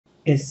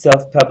Is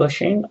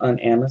self-publishing on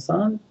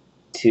Amazon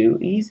too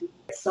easy?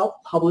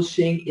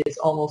 Self-publishing is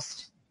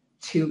almost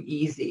too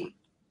easy.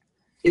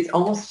 It's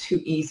almost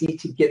too easy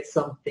to get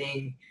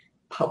something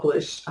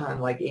published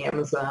on like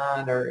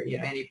Amazon or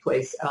any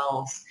place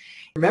else.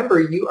 Remember,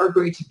 you are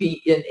going to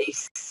be in a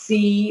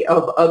sea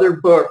of other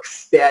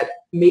books that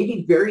may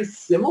be very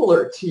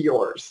similar to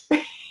yours.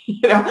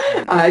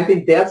 I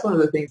think that's one of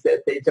the things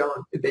that they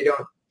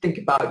don't think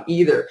about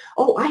either.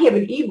 Oh, I have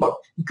an ebook.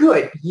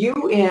 Good,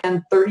 you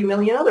and 30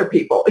 million other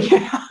people.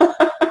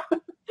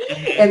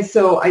 And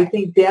so I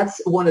think that's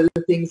one of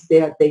the things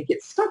that they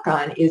get stuck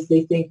on is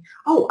they think,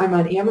 oh, I'm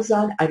on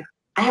Amazon. I'm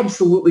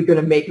absolutely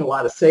going to make a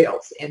lot of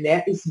sales. And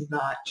that is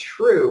not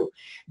true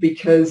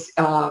because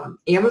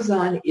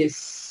Amazon is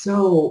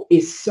so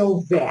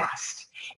vast.